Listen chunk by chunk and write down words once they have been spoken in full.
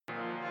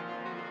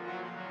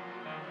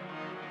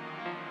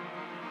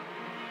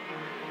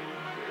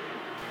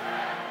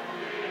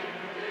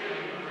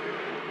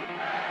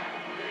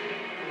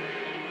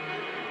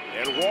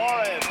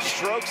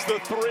strokes the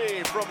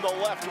three from the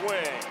left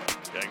wing.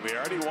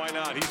 Gagliardi, why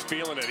not? He's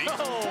feeling it. He's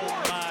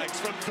six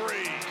from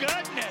three.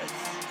 Goodness.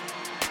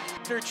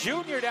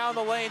 Jr. down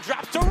the lane,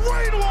 drops to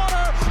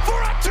Rainwater for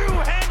a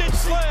two-handed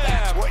slam.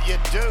 That's what you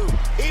do.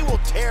 He will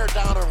tear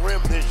down a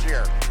rim this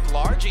year.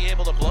 Largy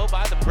able to blow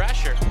by the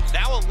pressure.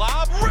 Now a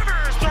lob.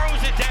 Rivers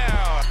throws it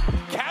down.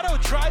 Cato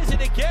tries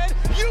it again.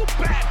 You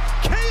bet.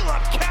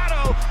 Caleb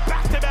Cato,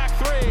 back-to-back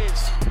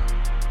threes.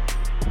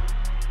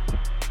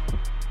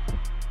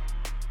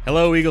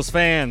 Hello, Eagles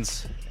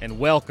fans, and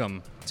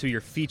welcome to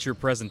your feature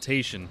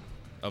presentation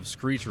of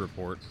Screech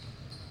Report.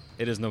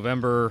 It is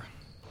November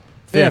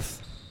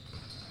 5th.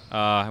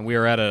 We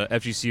are at a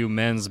FGCU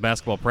men's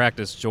basketball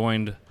practice,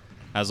 joined,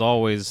 as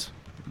always,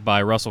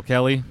 by Russell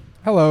Kelly.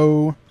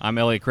 Hello. I'm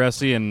Elliot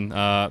Cressy, and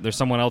there's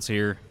someone else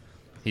here.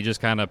 He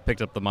just kind of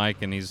picked up the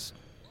mic, and he's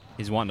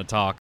wanting to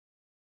talk.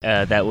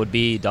 That would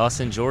be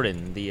Dawson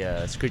Jordan,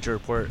 the Screech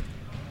Report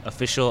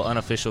official,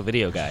 unofficial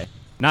video guy.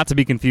 Not to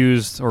be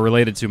confused or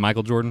related to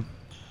Michael Jordan.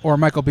 Or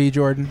Michael B.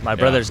 Jordan. My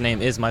brother's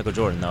name is Michael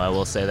Jordan, though, I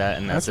will say that,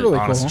 and that's really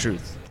the honest cool.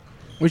 truth.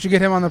 We should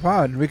get him on the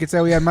pod. We could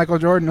say we had Michael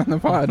Jordan on the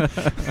pod.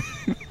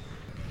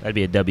 That'd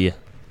be a W.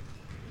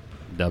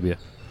 W.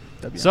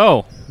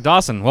 So,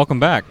 Dawson, welcome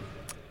back.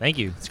 Thank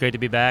you. It's great to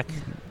be back.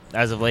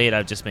 As of late,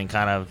 I've just been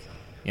kind of,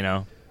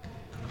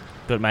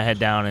 putting my head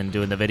down and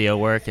doing the video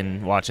work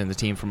and watching the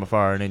team from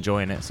afar and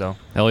enjoying it. So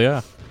Hell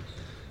yeah.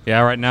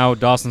 Yeah, right now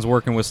Dawson's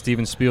working with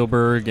Steven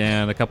Spielberg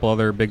and a couple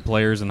other big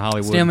players in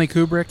Hollywood. Stanley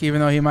Kubrick,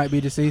 even though he might be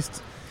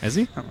deceased. Is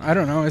he? I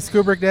don't know. Is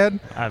Kubrick dead?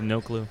 I have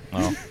no clue.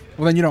 Oh.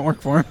 Well, then you don't work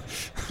for him.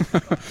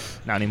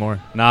 Not anymore.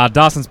 Nah,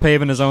 Dawson's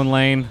paving his own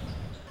lane.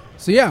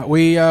 So, yeah,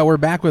 we're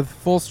back with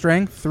full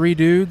strength, 3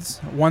 dudes,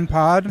 1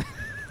 pod.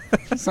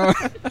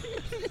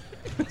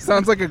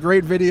 Sounds like a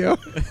great video.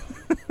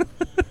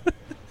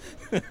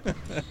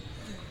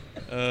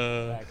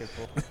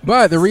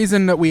 But the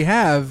reason that we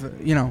have,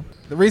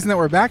 the reason that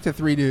we're back to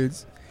 3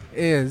 dudes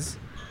is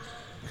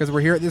because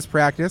we're here at this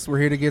practice. We're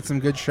here to get some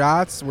good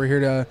shots. We're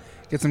here to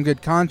get some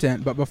good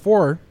content. But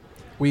before,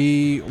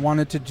 we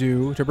wanted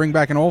to bring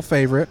back an old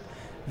favorite,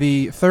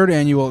 the 3rd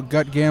annual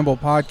Gut Gamble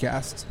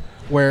podcast,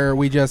 where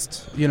we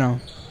just,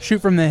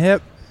 shoot from the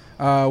hip.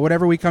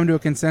 Whatever we come to a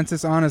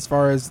consensus on as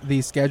far as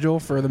the schedule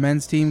for the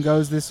men's team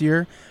goes this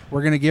year,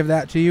 we're going to give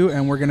that to you,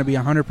 and we're going to be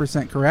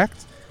 100%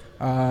 correct.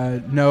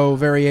 No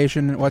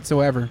variation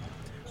whatsoever.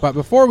 But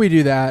before we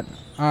do that,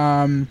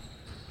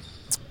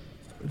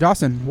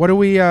 Dawson, what do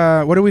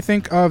we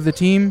think of the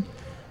team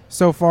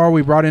so far?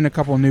 We brought in a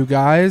couple new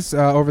guys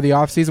over the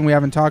offseason. We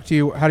haven't talked to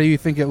you. How do you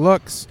think it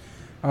looks?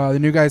 The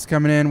new guys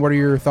coming in, what are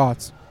your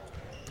thoughts?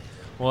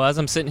 Well, as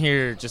I'm sitting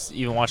here just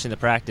even watching the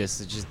practice,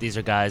 these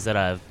are guys that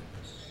I've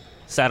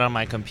sat on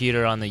my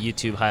computer on the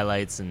YouTube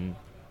highlights and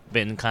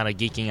been kind of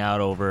geeking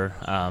out over.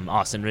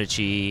 Austin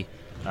Ritchie,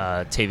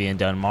 Tavian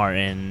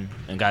Dunn-Martin,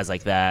 and guys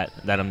like that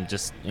I'm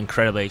just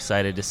incredibly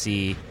excited to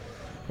see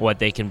what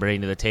they can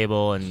bring to the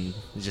table. And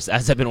just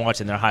as I've been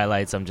watching their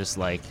highlights, I'm just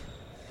like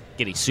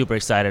getting super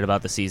excited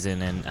about the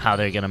season and how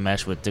they're going to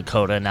mesh with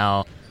Dakota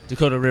now.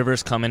 Dakota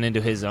Rivers coming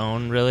into his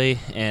own, really,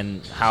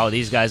 and how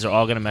these guys are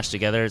all going to mesh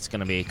together. It's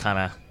going to be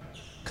kind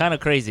of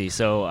crazy.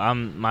 So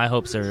my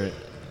hopes are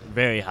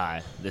very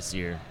high this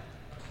year.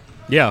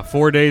 Yeah,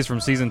 4 days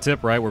from season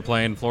tip, right? We're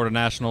playing Florida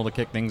National to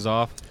kick things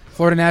off.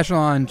 Florida National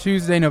on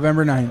Tuesday,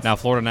 November 9th. Now,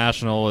 Florida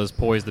National is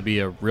poised to be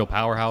a real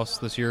powerhouse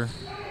this year,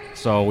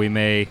 so we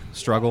may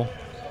struggle.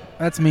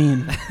 That's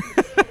mean.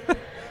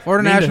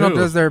 Florida Mean to National who?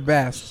 does their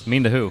best.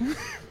 Mean to who?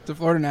 To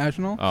Florida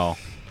National? Oh.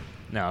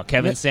 No,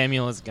 Kevin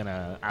Samuel is going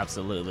to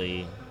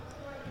absolutely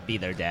be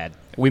their dad.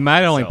 We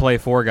might only So- play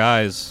 4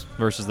 guys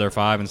versus their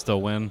 5 and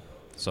still win.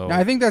 So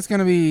I think that's going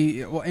to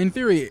be, well, in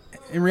theory,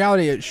 in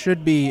reality, it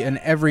should be an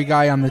every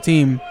guy on the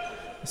team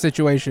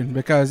situation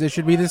because it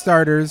should be the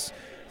starters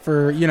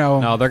for,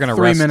 no, they're gonna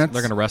 3 rest. minutes.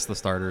 They're gonna rest the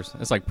starters.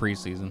 It's like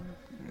preseason.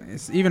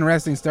 Even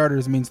resting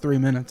starters means 3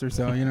 minutes or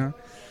so,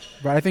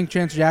 But I think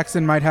Chance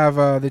Jackson might have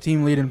the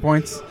team lead in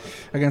points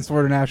against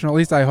Florida National. At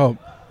least I hope.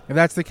 If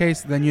that's the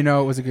case, then it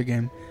was a good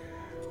game.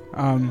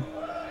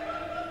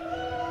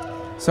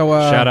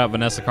 Shout out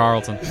Vanessa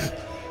Carlton.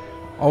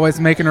 Always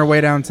making her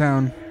way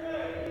downtown.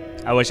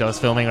 I wish I was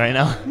filming right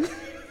now.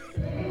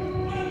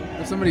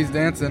 If somebody's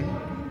dancing,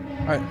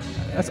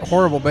 that's a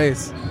horrible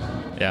bass.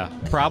 Yeah,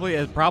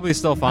 probably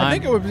still fine. I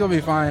think it would still be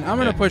fine. I'm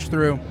going to push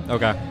through.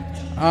 Okay.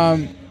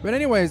 But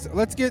anyways,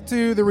 let's get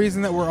to the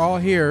reason that we're all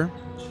here.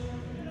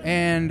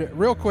 And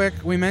real quick,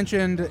 we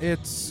mentioned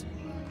it's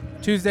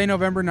Tuesday,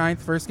 November 9th,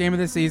 first game of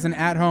the season,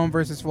 at home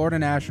versus Florida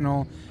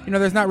National.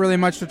 There's not really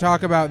much to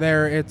talk about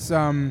there. It's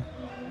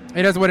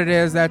it is what it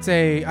is. I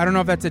don't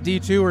know if that's a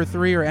D2 or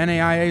 3 or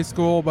NAIA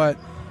school, but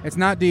it's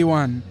not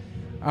D1.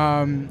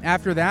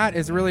 After that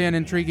is really an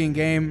intriguing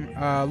game.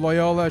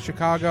 Loyola,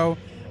 Chicago,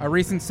 a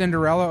recent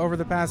Cinderella over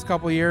the past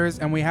couple years,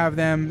 and we have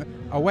them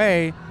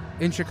away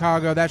in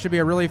Chicago. That should be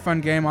a really fun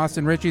game.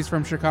 Austin Ritchie's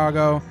from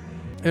Chicago.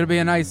 It'll be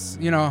a nice,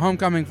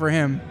 homecoming for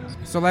him.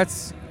 So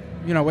let's,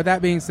 with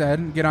that being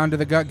said, get on to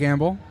the gut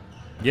gamble.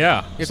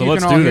 Yeah, If so you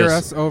let's can all do hear this.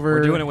 us over-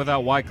 We're doing it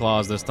without White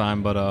Claws this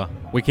time, but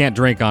we can't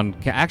drink on.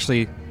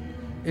 Actually,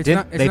 It's Did-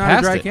 not. It's they not a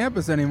passed dry it.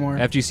 campus anymore.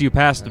 FGCU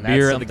passed the And that's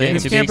beer at the something game,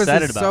 This to be campus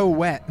excited is about. so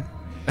wet.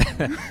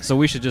 so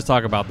we should just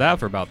talk about that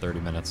for about 30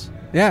 minutes.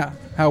 Yeah,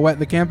 how wet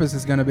the campus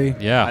is going to be.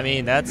 Yeah, I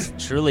mean, that's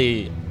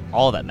truly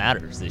all that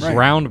matters this Right. year.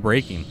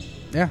 groundbreaking.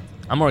 Yeah,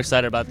 I'm more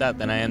excited about that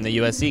than I am the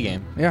USC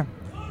game. yeah.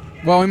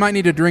 Well, we might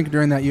need to drink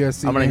during that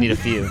USC. I'm gonna game. need a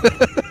few.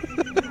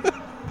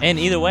 And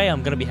either way,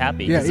 I'm gonna be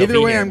happy. Yeah, 'cause they'll either be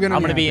way, here. I'm gonna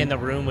be be happy. in the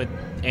room with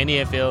Andy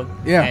Enfield.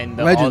 Yeah, and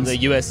all legends. the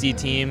USC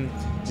team,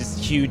 just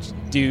huge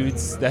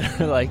dudes that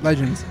are like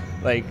Legends.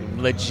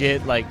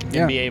 legit Yeah.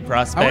 NBA I wonder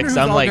prospects. who's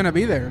I'm all like, going to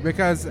be there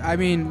because I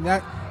mean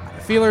that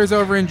Feeler's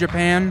over in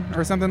Japan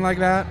or something like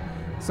that.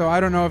 So I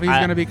don't know if he's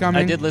going to be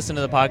coming. I did listen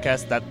to the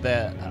podcast that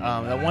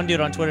that one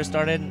dude on Twitter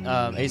started,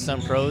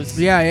 Asun Pros.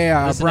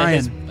 Yeah. Listened to Brian.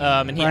 his,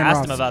 and he Brian asked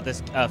Ross. him about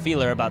this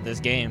Feeler about this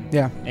game.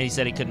 Yeah. and he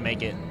said he couldn't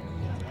make it.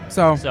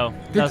 So, So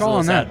that good was a call little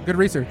on that. sad. Good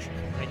research.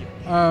 Thank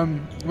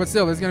you. But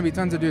still, there's going to be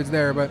tons of dudes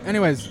there. But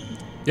anyways,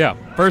 Yeah,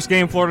 first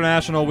game, Florida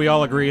National. We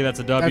all agree that's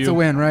a W. that's a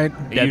win, right?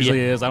 It W. usually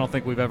is. I don't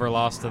think we've ever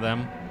lost to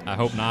them. I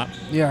hope not.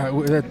 Yeah,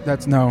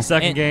 that's no.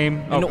 Second And-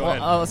 game. Oh, and go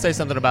ahead. I'll say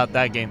something about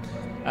that game.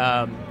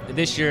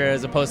 This year,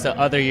 as opposed to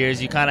other years,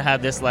 you kind of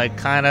have this like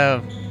kind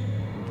of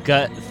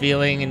gut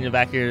feeling in the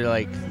back of your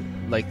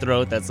like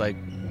throat that's like,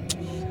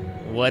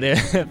 what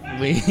if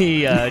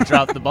we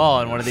drop the ball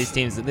on one of these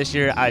teams? This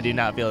year, I do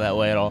not feel that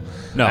way at all.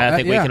 No. And I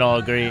think yeah. we can all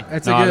agree.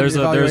 That's No, a good there's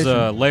evaluation.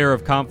 a layer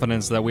of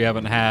confidence that we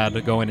haven't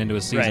had going into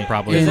a season Right.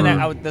 probably. It's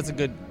for- that's a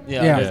good.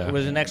 Yeah, Yeah. It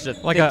was an extra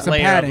Like thick a- Some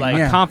layer padding, of like.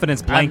 yeah.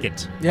 confidence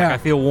blanket. Yeah. Like I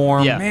feel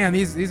warm. Yeah. Man,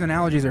 these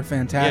analogies are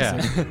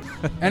fantastic.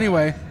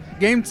 Anyway,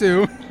 game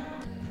 2.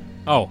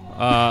 Oh,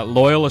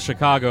 Loyola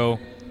Chicago.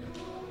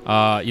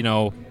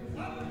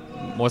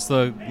 What's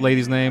the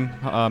lady's name?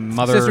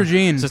 Mother Sister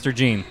Jean. Sister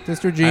Jean.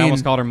 Sister Jean. I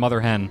almost called her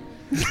Mother Hen.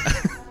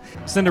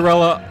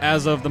 Cinderella,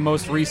 as of the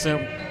most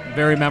recent,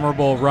 very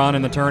memorable run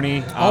in the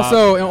tourney.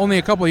 Also, only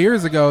a couple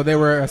years ago, they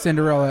were a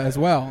Cinderella as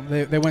well.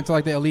 They went to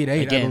like the Elite 8, I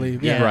Again,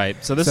 believe. yeah. right.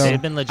 So this So-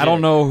 They've been legit. I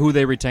don't know who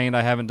they retained.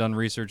 I haven't done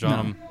research on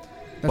them.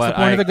 That's but the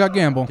point of the gut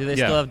gamble. Do they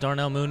Yeah. still have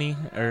Darnell Mooney?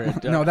 Or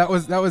No, that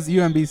was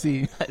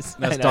UMBC. That's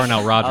I know.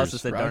 Darnell Rogers. I also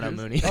said Darnell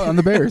Mooney. Oh, on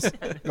the Bears.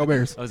 Go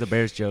Bears. That was a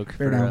Bears joke.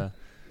 Fair for, down.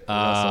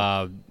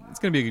 It's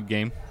gonna be a good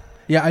game.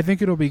 Yeah, I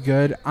think it'll be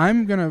good.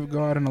 I'm gonna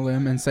go out on a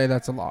limb and say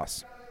that's a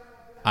loss.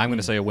 I'm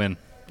gonna say a win.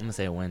 I'm gonna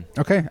say a win.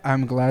 Okay,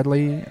 I'm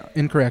gladly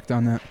incorrect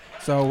on that.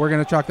 So we're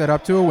gonna chalk that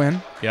up to a win.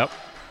 Yep.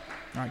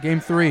 All right, game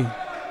 3.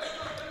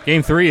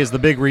 Game 3 is the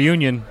big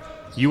reunion.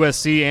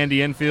 USC,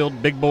 Andy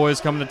Enfield, big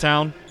boys coming to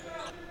town.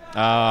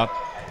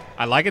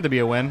 I like it to be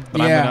a win,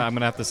 but Yeah. I'm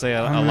gonna have to say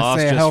a I'm gonna loss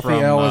say a just healthy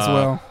from L as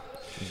well.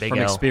 Big from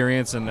L.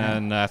 experience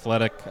and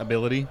athletic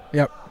ability.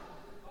 Yep.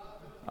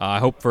 I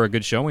hope for a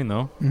good showing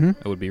though. Mm-hmm.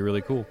 It would be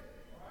really cool.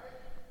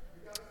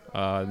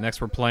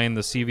 Next, we're playing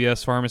the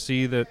CVS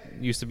pharmacy that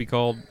used to be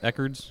called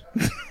Eckerd's.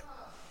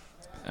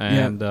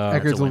 And yeah,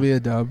 Eckerd's will be a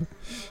dub.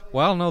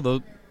 well,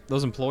 no,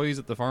 those employees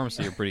at the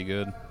pharmacy are pretty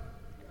good.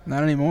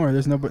 Not anymore.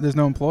 There's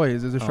no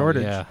employees. There's a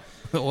shortage. Oh, yeah.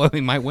 Well,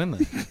 we might win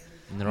then.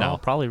 And they're No. all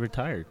probably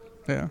retired.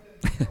 Yeah.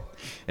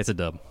 It's a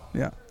dub.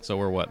 Yeah. So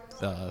we're what?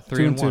 3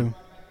 2 and 1.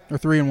 2. Or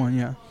 3 and 1,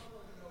 yeah.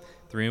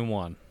 3 and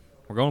 1.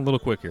 We're going a little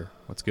quick here.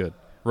 What's good?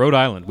 Rhode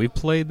Island. We've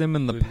played them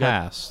in the We've got-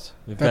 past.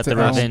 We've That's got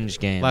the an L. revenge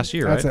game. Last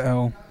year, That's right? a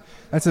L.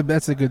 That's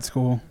a good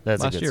school.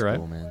 That's last a good year, right?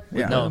 school, man.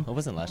 Yeah. No, it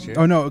wasn't last year.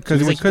 Oh no,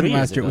 because It was we like couldn't 3 years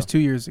last year. It was ago. 2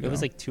 years ago. It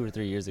was like 2 or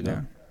 3 years ago.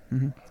 Yeah.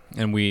 Mm-hmm.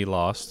 And we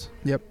lost.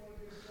 Yep.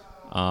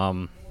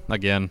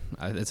 Again,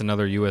 it's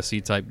another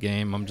USC type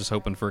game. I'm just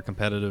hoping for a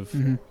competitive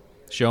Mm-hmm.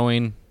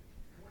 showing,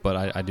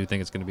 but I do think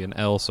it's going to be an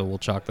L, so we'll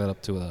chalk that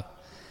up to a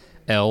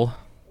L.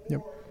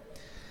 Yep.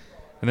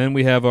 And then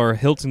we have our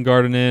Hilton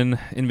Garden Inn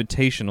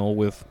Invitational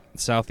with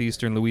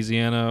Southeastern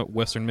Louisiana,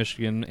 Western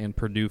Michigan, and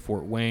Purdue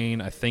Fort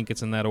Wayne. I think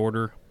it's in that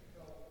order.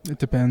 It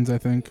depends, I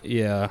think.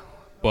 Yeah,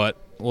 but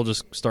we'll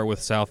just start with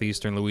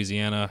Southeastern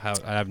Louisiana.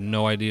 I have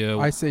no idea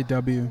I say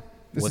W.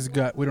 This What- is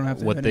gut. We don't have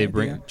to what have they any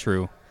bring. idea.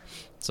 True.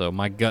 So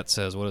my gut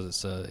says, what does it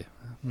say?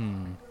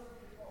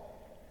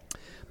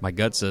 My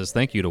gut says,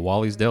 thank you to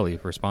Wally's Deli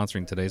for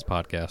sponsoring today's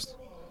podcast.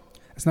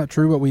 It's not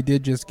true, but we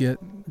did just get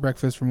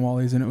breakfast from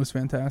Wally's, and it was So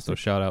fantastic.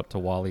 shout out to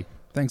Wally.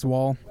 Thanks,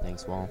 Wall.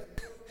 Thanks, Wall.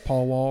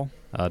 Paul Wall.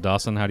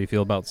 Dawson, how do you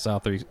feel about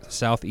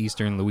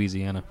Southeastern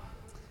Louisiana?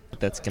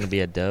 That's going to be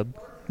a dub.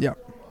 Yeah.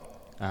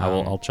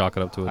 I'll chalk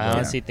it up to a I dub.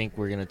 honestly think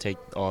we're going to take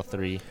all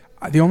 3.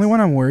 The only one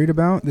I'm worried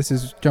about, this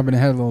is jumping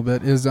ahead a little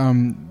bit, is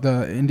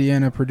the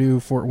Indiana Purdue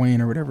Fort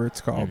Wayne or whatever it's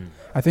called.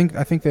 I think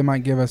they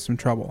might give us some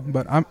trouble,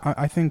 but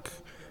I think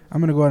I'm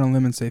gonna go out on a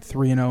limb and say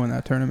 3-0 in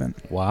that tournament.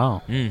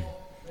 Wow.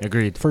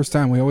 Agreed. First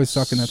time we always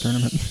suck in that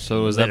tournament.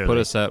 So does that put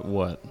Literally. us at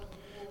what?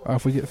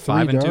 If we get 3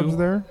 5 and dubs 2?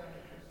 there,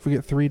 if we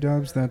get 3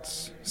 dubs,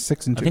 that's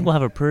 6 and 2. I think we'll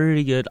have a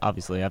pretty good,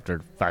 obviously, after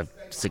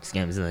 5-6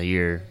 games in the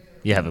year,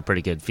 you have a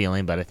pretty good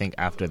feeling. But I think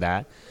after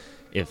that,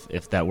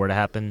 if that were to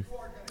happen,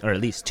 or at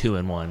least 2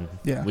 and 1,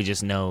 Yeah. we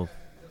just know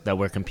that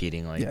we're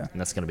competing, Yeah. and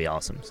that's going to be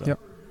awesome. So. Yep.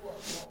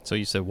 So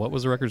you said what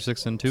was the record?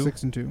 6 and 2.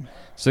 6 and 2.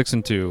 6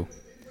 and 2.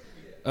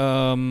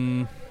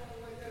 Then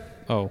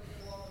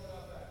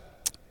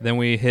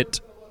we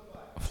hit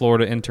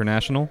Florida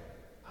International.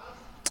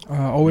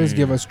 Always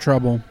give us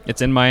trouble.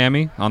 It's in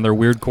Miami on their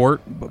weird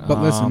court.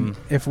 But listen,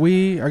 if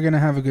we are going to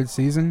have a good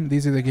season,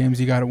 these are the games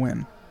you got to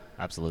win.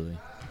 Absolutely.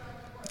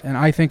 And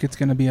I think it's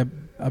going to be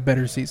a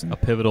better season. A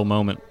pivotal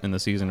moment in the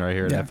season right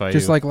here at FIU.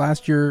 Just like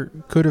last year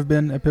could have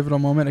been a pivotal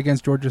moment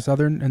against Georgia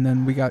Southern, and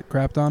then we got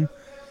crapped on.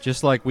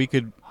 Just like we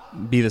could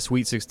be the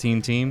Sweet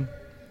 16 team,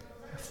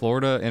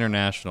 Florida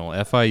International,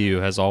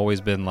 FIU, has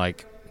always been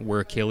like,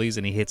 we're Achilles,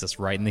 and he hits us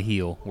right in the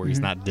heel where he's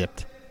not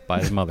dipped by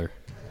his mother.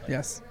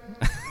 Yes.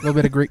 A little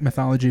bit of Greek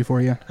mythology for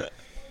you.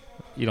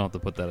 You don't have to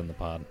put that in the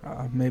pod.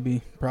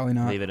 Maybe. Probably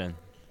not. Leave it in.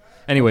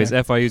 Anyways,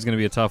 Okay. FIU is going to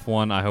be a tough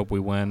one. I hope we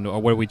win.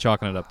 Or what are we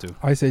chalking it up to?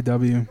 I say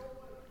W.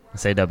 I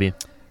say W.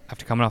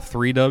 After coming off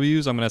 3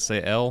 W's, I'm going to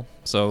say L.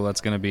 So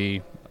that's going to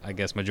be, I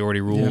guess,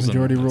 majority rules.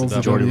 majority and it's a rules, W.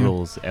 Majority W.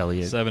 rules,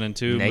 Elliott.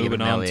 7-2, Negative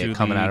moving on Elliott to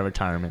coming the out of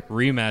retirement.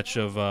 rematch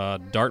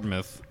of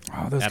Dartmouth.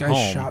 Oh, those At guys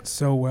home. shot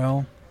so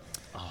well.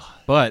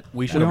 But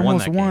we should We have won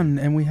almost that won,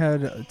 game. and we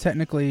had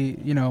technically,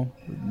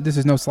 this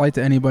is no slight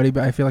to anybody,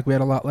 but I feel like we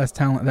had a lot less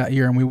talent that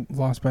year, and we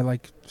lost by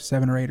like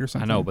 7 or 8 or I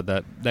something. know, but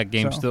that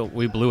game So- still,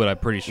 we blew it, I'm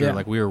pretty sure. Yeah.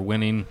 Like, we were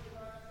winning.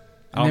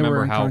 I And don't they were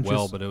remember how unconscious.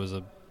 well, but it was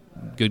a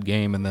good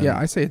game. And then Yeah,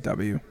 I say a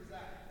W.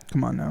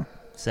 Come on now.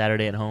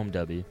 Saturday at home,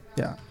 W.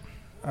 Yeah.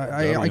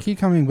 I W. keep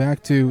coming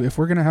back to, if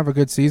we're going to have a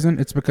good season,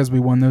 it's because we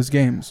won those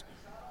games,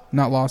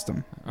 not lost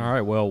them. All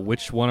right, well,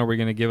 which one are we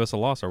going to give us a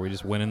loss? Are we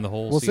just winning the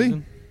whole We'll see.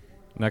 season?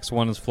 Next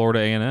one is Florida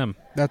A&M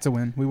That's a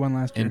win. We won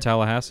last year. in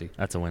Tallahassee.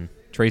 That's a win.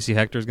 Tracy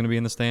Hector's going to be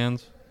in the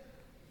stands.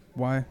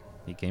 Why?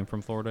 He came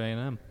from Florida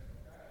A&M.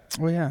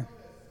 Well, yeah.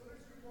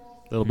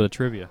 A little bit of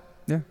trivia.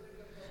 Yeah.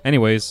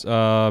 Anyways,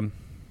 yeah,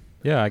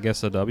 I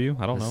guess a W.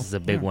 I don't This know. is a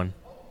big Yeah. one.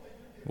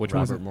 Which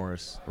one is Robert it?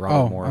 Morris.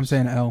 Robert Morris. I'm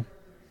saying L.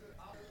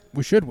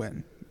 We should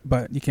win,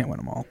 but you can't win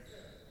them all.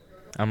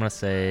 I'm going to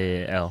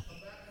say L.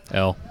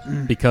 L.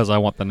 Because I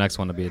want the next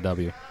one to be a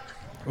W.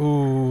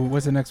 Ooh,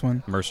 what's the next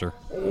one? Mercer.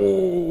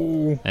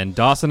 Oh, And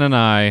Dawson and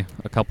I,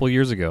 a couple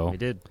years ago, We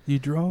did. you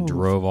drove.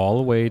 drove all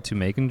the way to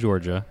Macon,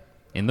 Georgia,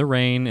 in the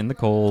rain, in the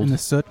cold. In the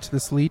soot, the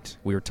sleet.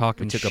 We were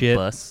talking We took shit, a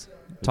bus.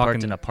 We talking-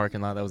 parked in a parking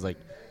lot that was like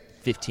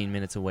 15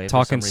 minutes away.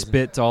 talking for some reason.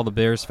 spit to all the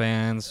Bears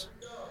fans.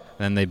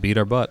 Then they beat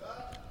our butt.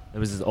 There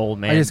was this old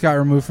man. I just got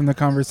removed from the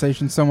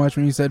conversation so much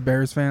when you said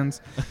Bears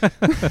fans.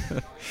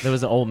 There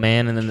was an old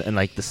man in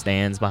like the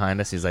stands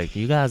behind us. He's like,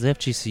 "You guys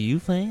FGCU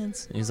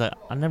fans?" And he's like,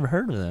 "I never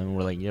heard of them." And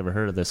we're like, "You ever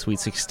heard of the Sweet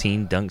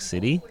 16 Dunk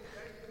City?"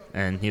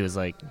 And he was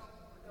like,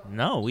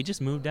 "No, we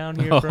just moved down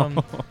here from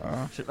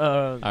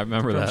I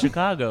remember from that.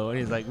 Chicago." And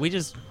he's like,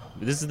 this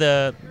is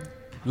the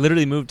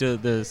literally moved to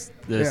the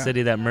Yeah.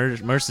 city that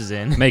Mercer's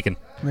in." Macon.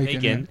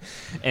 Macon,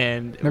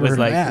 and it Never was heard of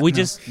like that, we no.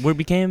 just we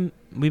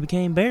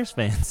became Bears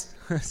fans.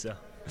 So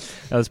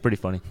that was pretty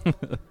funny.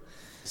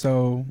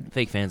 So,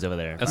 Fake fans over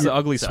there. That's the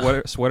ugly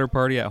sweater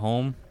party at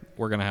home.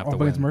 We're gonna have to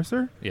against win.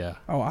 Mercer? Yeah,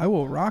 Oh, I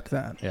will rock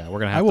that. yeah, we're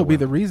gonna have. I will to be win.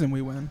 the reason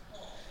we win.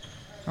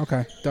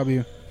 Okay,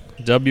 W.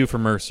 W for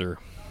Mercer.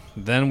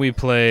 Then we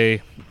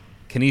play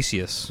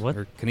Canisius. What?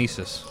 Or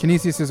Canisius.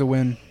 Canisius is a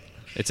win.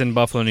 It's in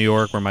Buffalo, New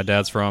York, where my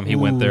dad's from. He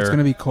went Ooh, there. It's going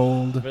to be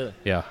cold. Really?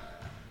 Yeah.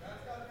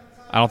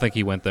 I don't think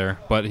he went there,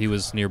 but he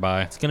was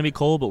nearby. It's gonna be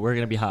cold, but we're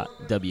gonna be hot.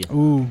 W.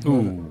 Ooh.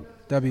 Ooh.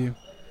 W.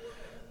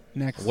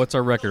 Next. What's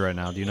our record right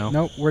now? Do you know?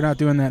 Nope, we're not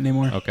doing that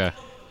anymore. Okay.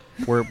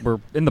 We're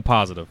in the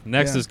positive.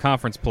 Next Yeah. is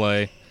conference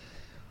play.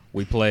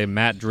 We play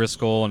Matt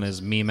Driscoll and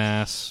his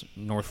Mimas,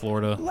 North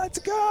Florida. Let's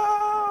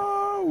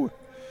go!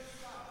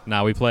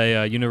 Now we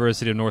play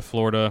University of North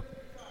Florida.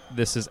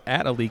 This is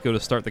at Alico to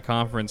start the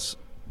conference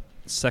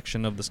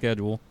section of the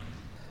schedule.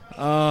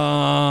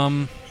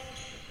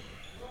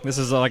 This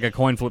is like a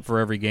coin flip for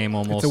every game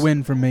almost. It's a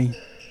win for me.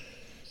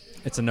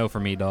 It's a no for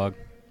me, dog.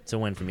 It's a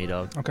win for me,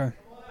 dog. Okay.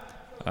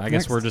 I guess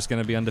Next. we're just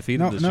going to be undefeated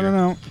No, this no, year.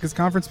 no, because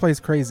conference play is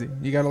crazy.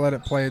 You got to let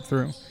it play it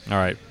through. All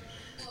right.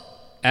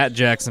 At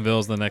Jacksonville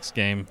is the next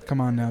game. Come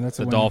on now, that's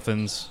a The win.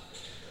 Dolphins.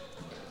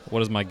 What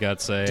does my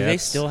gut say? Do they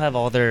That's- still have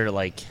all their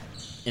like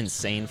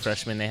insane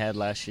freshmen they had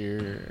last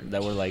year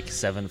that were like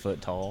 7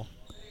 foot tall?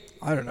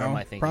 I don't Or am know.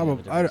 I thinking of a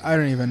Probably. different I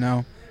don't even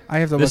know. I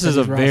have to. This look is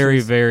at a these very,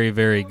 rosters. very,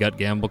 very gut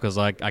gamble because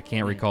I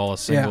can't recall a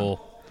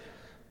single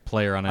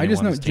player on I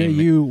just know anyone's team.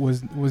 JU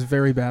was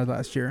very bad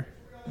last year.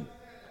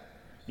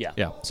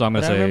 Yeah, so I'm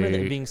going But to I remember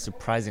them say being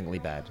surprisingly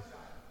bad,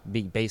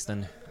 being based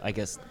on I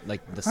guess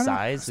like the I don't-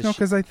 size. the No, sh-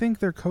 because I think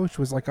their coach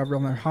was like up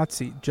on their hot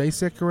seat.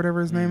 Jacek or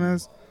whatever his name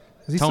is.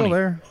 Is he Tony. still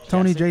there?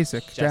 Tony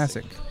Jacek?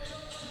 Jacek.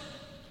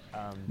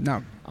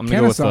 No. I'm going to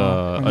go with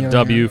Kennesaw, on the a other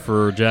W hand.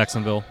 for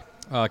Jacksonville.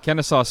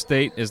 Kennesaw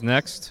State is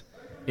next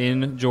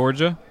in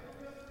Georgia.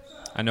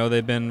 I know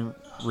they've been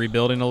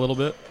rebuilding a little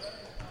bit.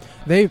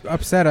 They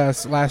upset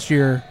us last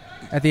year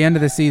at the end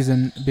of the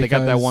season because They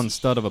got that one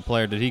stud of a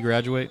player. Did he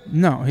graduate?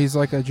 No, he's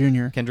like a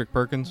junior. Kendrick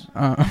Perkins?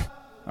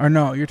 Or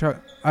no, you're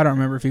talking. I don't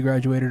remember if he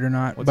graduated or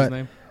not. What's but his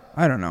name?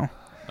 I don't know.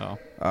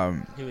 Oh.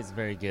 he was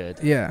very good.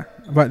 Yeah,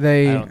 but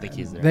they I don't think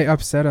he's there. they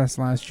upset us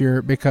last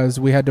year because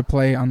we had to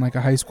play on like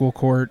a high school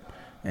court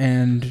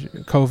and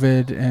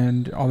COVID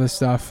and all this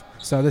stuff.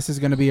 So this is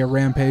going to be a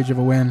rampage of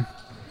a win.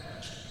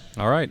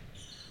 All right.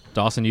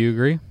 Dawson, you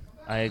agree?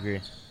 I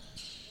agree.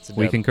 It's a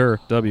We dub. concur.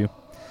 W.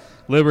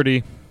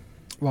 Liberty.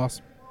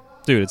 Loss.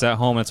 Dude, it's at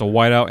home. It's a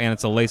whiteout, and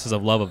it's a Laces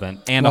of Love event,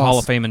 and a Loss. Hall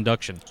of Fame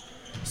induction.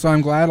 So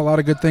I'm glad a lot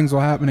of good things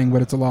were happening,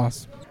 but it's a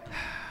loss.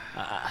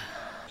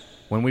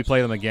 When we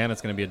play them again,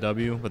 it's going to be a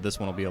W, but this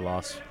one will be a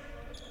loss.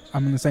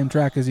 I'm on the same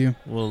track as you.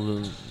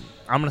 I'm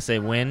gonna say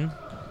win,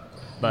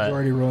 but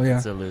Majority rule, yeah.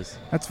 it's a lose.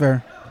 That's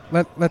fair.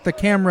 Let the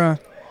camera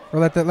or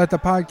let the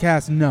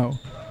podcast know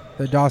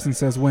that Dawson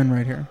says win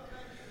right here.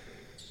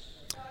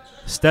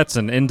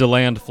 Stetson in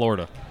DeLand,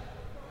 Florida.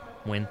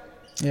 Win.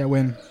 Yeah,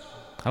 win.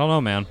 I don't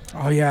know, man.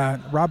 Oh yeah,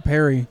 Rob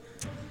Perry.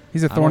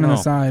 He's a I thorn don't in the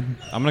know. side.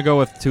 I'm going to go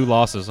with 2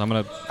 losses.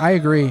 I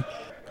agree.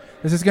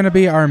 This is going to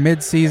be our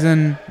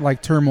mid-season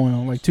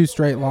turmoil, 2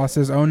 straight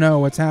losses. Oh no,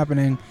 what's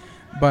happening?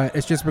 But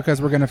it's just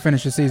because we're going to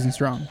finish the season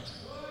strong.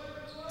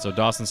 So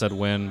Dawson said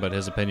win, but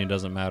his opinion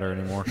doesn't matter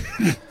anymore.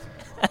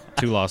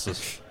 2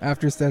 losses.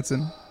 After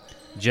Stetson.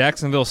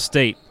 Jacksonville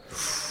State,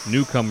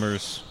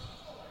 newcomers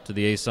to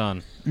the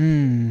A-Sun. It's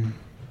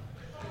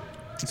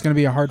going to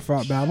be a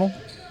hard-fought battle,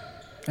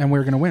 and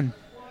we're going to win.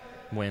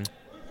 Win.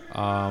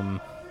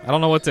 I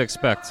don't know what to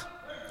expect.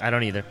 I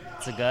don't either.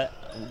 It's a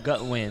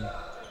gut win.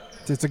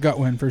 It's a gut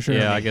win for sure.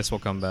 Yeah, I guess we'll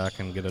come back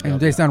and get a And W.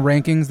 based on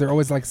rankings, they're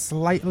always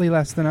slightly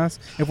less than us.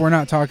 If we're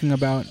not talking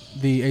about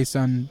the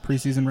A-Sun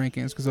preseason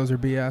rankings, because those are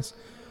BS.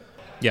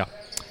 Yeah.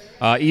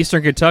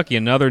 Eastern Kentucky,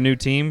 another new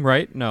team,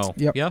 right? No.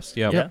 Yep. Yes?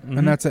 Yep. Yep. Mhm.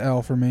 And that's an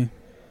L for me.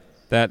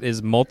 That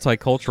is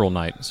multicultural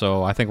night,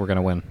 so I think we're going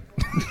to win.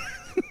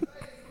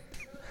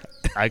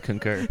 I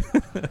concur.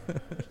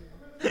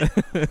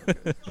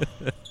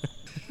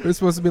 We're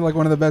supposed to be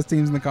one of the best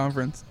teams in the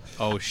conference.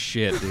 Oh,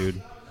 shit,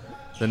 dude.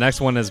 The next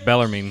one is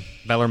Bellarmine.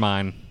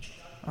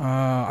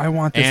 I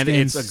want this And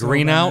game it's a so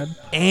green bad. out,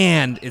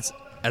 and it's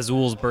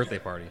Azul's birthday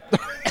party.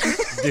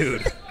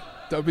 Dude,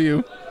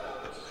 W.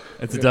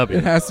 it's a It W.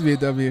 has to be a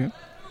W.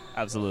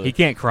 Absolutely. He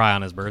can't cry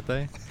on his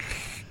birthday.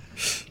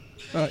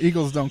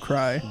 Eagles don't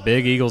cry.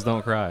 Big Eagles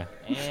don't cry.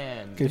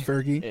 And Okay,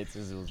 Fergie. it's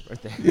Azul's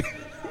birthday.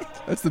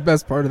 That's the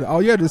best part of it.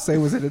 All you had to say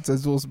was that it's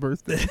Azul's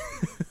birthday.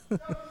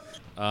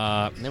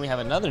 And then we have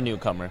another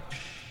newcomer,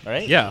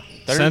 right? Yeah,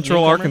 Third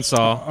Central newcomer?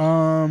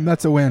 Arkansas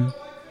That's a win.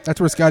 That's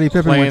where Scottie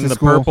Pippen playing went to the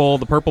school.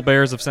 purple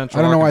Bears of Central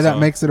I don't know why Arkansas. that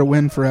makes it a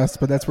win for us,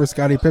 but that's where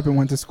Scottie Pippen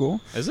went to school.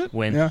 Is it?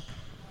 Win. Yeah.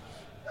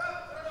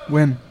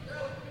 Win.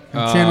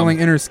 I'm channeling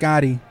inner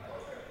Scotty.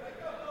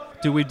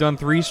 Dude, we've done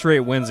 3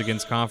 straight wins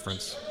against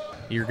conference.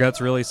 Your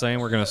gut's really saying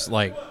we're going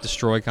to,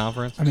 destroy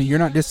conference? I mean, you're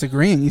not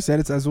disagreeing. You said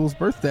it's Azul's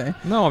birthday.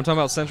 No, I'm talking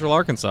about Central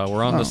Arkansas.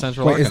 We're on to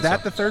Central Wait, Arkansas. is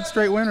that the 3rd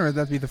straight win, or would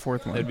that be the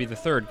 4th one? It'd be the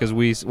 3rd because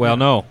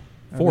no,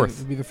 4th.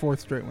 It'd be the 4th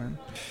straight win.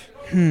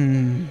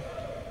 I'm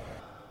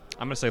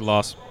going to say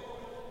loss.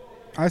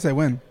 I say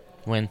win.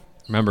 Win.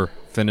 Remember,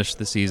 finish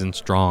the season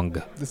strong.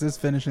 This is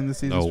finishing the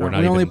season No, strong. we're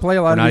not we only even- play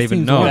a we're lot not of these even-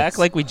 teams. no. We once. act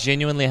like we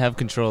genuinely have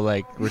control.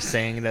 We're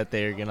saying that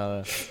they're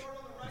gonna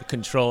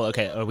control.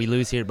 Okay, or we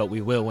lose here, but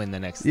we will win the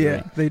next.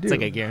 Yeah, 3. they do. It's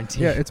like a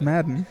guarantee. Yeah, it's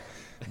Madden.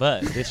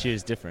 But this year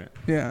is different.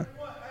 Yeah.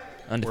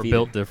 We're Undefeated.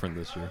 built different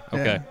this year. Yeah.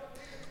 Okay.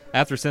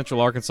 After Central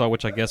Arkansas,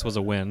 which I guess was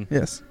a win,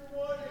 Yes.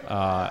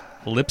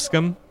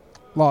 Lipscomb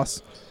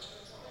Loss.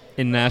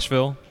 in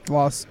Nashville.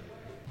 Loss.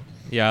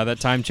 Yeah, that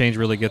time change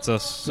really gets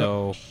us,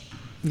 so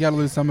You got to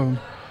lose some of them.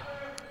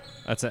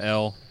 that's an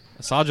L.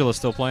 Sajula's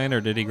still playing, or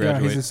did he Yeah,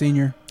 graduate? he's a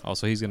senior.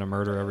 Also, he's going to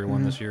murder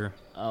everyone this year.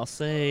 I'll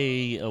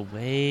say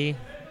away.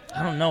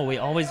 I don't know. We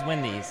always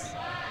win these.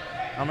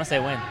 I'm gonna say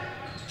win.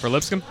 For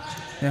Lipscomb?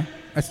 Yeah.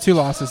 That's 2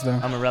 losses, though.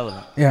 I'm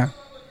irrelevant. Yeah.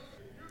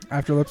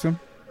 After Lipscomb.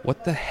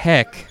 What the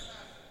heck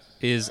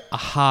is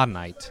AHA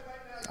night?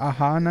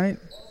 Aha night.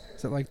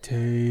 Is it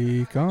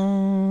Take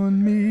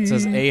On Me? It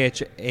says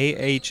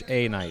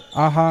AHA night.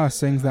 Aha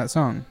sings that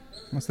song.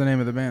 What's the name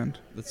of the band?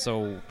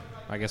 So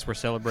I guess we're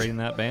celebrating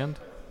that band?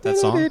 That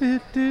song?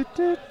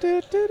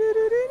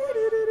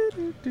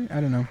 I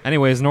don't know.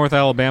 Anyways, North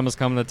Alabama's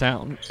coming to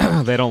town.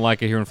 They don't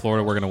like it here in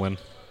Florida. We're going to win.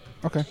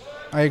 Okay.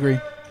 I agree.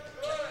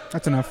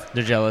 That's enough.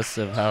 They're jealous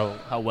of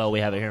how well we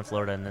have it here in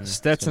Florida. And then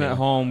Stetson at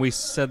home. We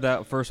said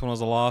that first one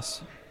was a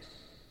loss.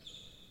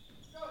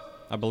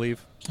 I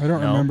believe. I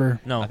don't remember.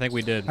 No, I think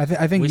we did. I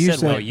think We you said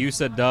said. No, you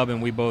said dub,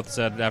 and we both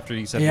said after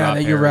you said Yeah, Rob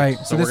that you're Perry.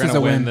 right. So this we're is gonna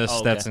a win win. this Oh,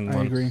 okay. Stetson I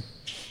one. agree.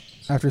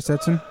 After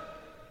Stetson?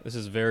 This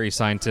is very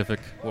scientific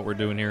what we're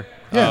doing here.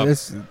 Yeah,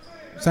 this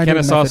scientific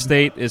Kennesaw method.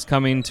 State is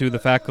coming to the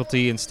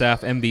faculty and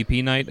staff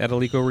MVP night at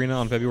Alico Arena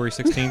on February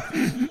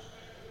 16th.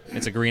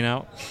 It's a green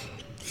out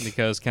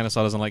because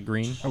Kennesaw doesn't like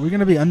green. Are we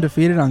going to be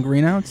undefeated on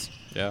greenouts?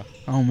 Yeah.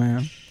 Oh,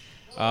 man.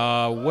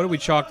 What did we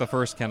chalk the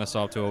first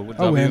Kennesaw to? A A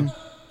W? win.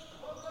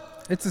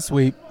 It's a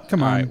sweep.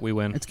 Come All on. right, we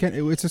win.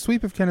 It's a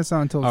sweep of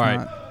Kennesaw until it's All right.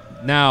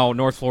 not. Now,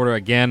 North Florida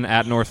again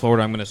at North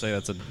Florida. I'm going to say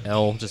that's an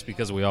L just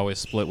because we always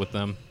split with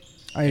them.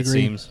 I It agree.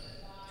 seems.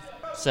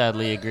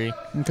 sadly agree.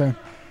 Okay.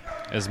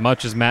 As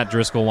much as Matt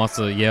Driscoll wants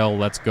to yell,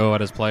 let's go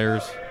at his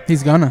players,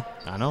 He's gonna.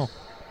 I know.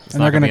 It's And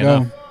not they're gonna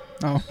going to be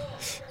go. enough.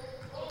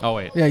 Oh. Oh,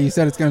 wait. Yeah, you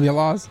said it's going to be a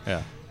loss.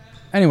 Yeah.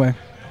 Anyway,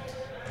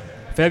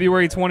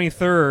 February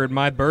 23rd,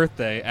 my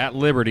birthday at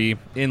Liberty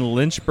in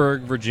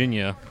Lynchburg,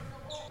 Virginia.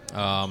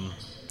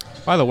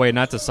 By the way,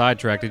 not to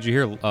sidetrack, did you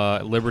hear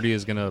Liberty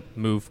is going to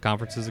move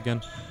conferences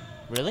again?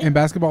 Really? in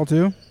basketball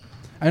too.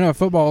 I know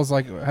football is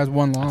has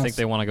one loss. I think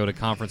they want to go to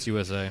Conference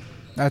USA.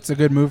 That's a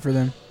good move for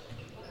them.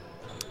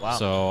 Wow.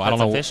 So I That's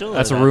don't know. official, or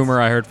That's a rumor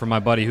I heard from my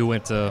buddy who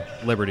went to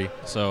Liberty.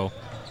 So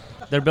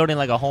They're building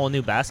like a whole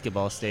new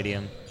basketball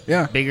stadium,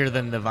 Yeah, bigger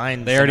than the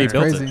Vine. They already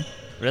Center. built crazy. it.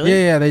 Really?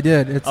 Yeah, they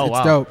did. It's Oh, it's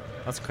wow. dope,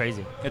 That's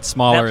crazy. It's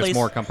smaller. That It's place-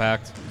 more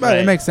compact. but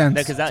it makes sense.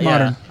 Because It's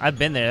modern. I've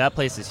been there. That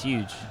place is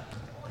huge.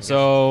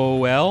 So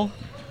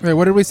Wait,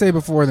 what did we say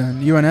before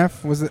then?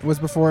 UNF was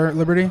before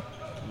Liberty.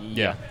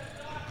 yeah,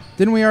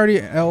 Didn't we already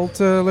L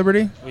to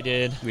Liberty? We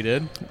did. we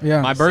did.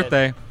 Yeah. My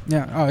birthday.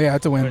 Yeah. Oh yeah,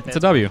 it's a win. Birthday. It's a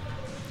W.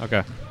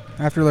 Okay.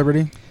 After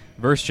Liberty,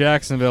 Versus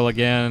Jacksonville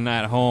again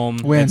at home.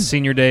 Win. It's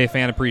Senior Day,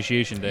 Fan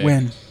Appreciation Day.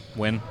 win,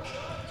 Win.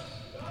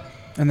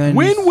 and then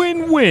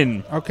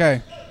Win.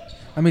 Okay,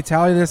 let me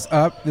tally this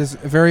up. This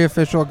very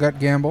official gut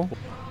gamble.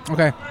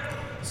 Okay,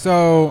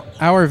 so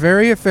our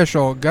very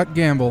official gut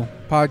gamble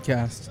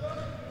podcast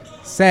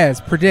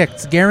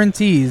predicts,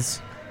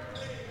 guarantees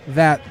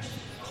that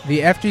the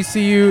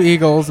FGCU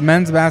Eagles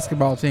men's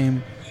basketball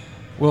team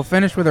will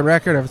finish with a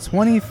record of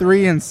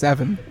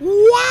 23-7.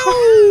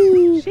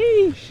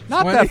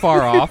 Not 20. that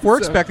far off. We're So-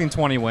 expecting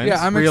 20 wins.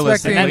 Yeah, I'm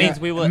realistically. expecting That means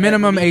we will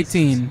minimum at least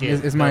 18 get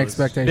is my those.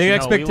 expectation. Big No, we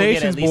will get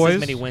expectations, at least boys. as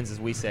many wins as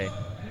we say.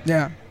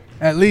 Yeah,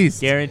 at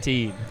least.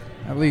 Guaranteed.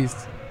 At least.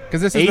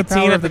 Because this is the 18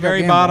 power at of the gut very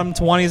gamble. bottom.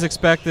 20 is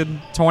expected.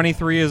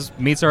 23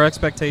 meets our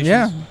expectations.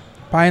 Yeah,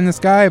 pie in the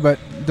sky, but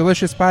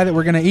delicious pie that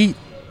we're going to eat.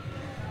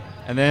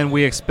 And then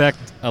we expect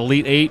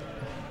Elite 8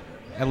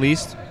 at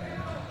least.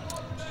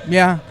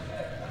 Yeah,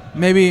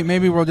 maybe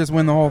we'll just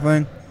win the whole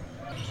thing.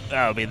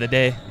 That'll be the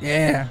day.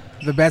 Yeah,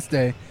 the best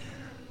day.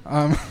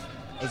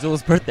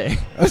 Azul's birthday.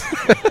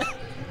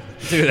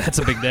 Dude, that's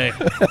a big day.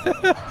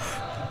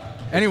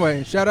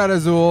 Anyway, shout out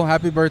Azul.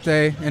 Happy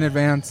birthday in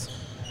advance.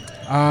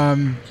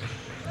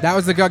 That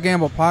was the Gut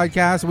Gamble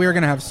podcast. We are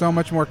going to have so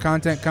much more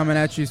content coming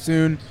at you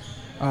soon.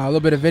 A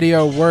little bit of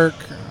video work,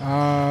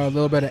 a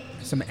little bit of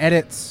some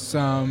edits,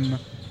 some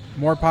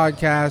more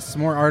podcasts,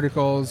 more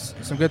articles,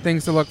 some good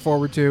things to look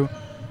forward to.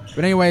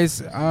 But anyways,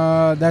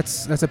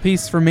 that's a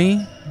piece for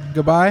me.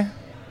 Goodbye.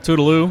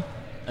 Toodaloo.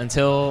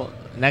 Until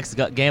next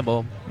gut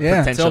gamble.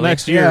 Yeah. Potentially. Until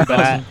next year. Yeah.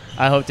 But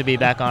I hope to be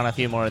back on a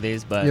few more of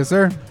these. But Yes,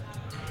 sir.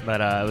 it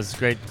was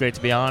great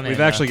to be on. We've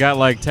and, actually got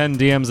like 10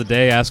 DMs a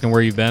day asking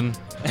where you've been.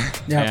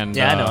 Yeah. And,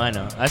 Yeah, I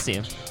know. I see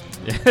him.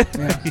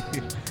 Yeah.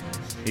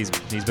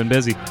 He's been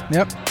busy.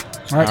 Yep.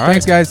 All right. All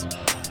Thanks, guys.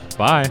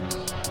 Bye.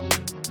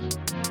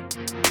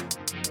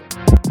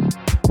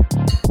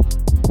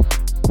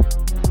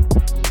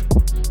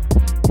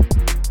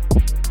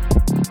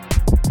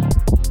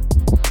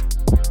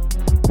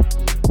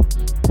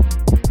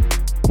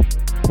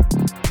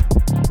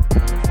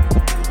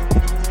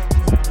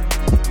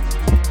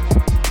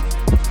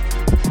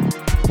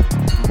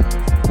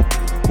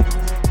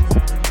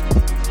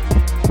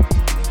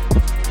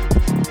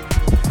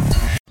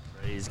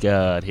 Praise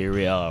God. Here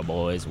we are,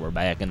 boys. We're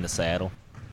back in the saddle.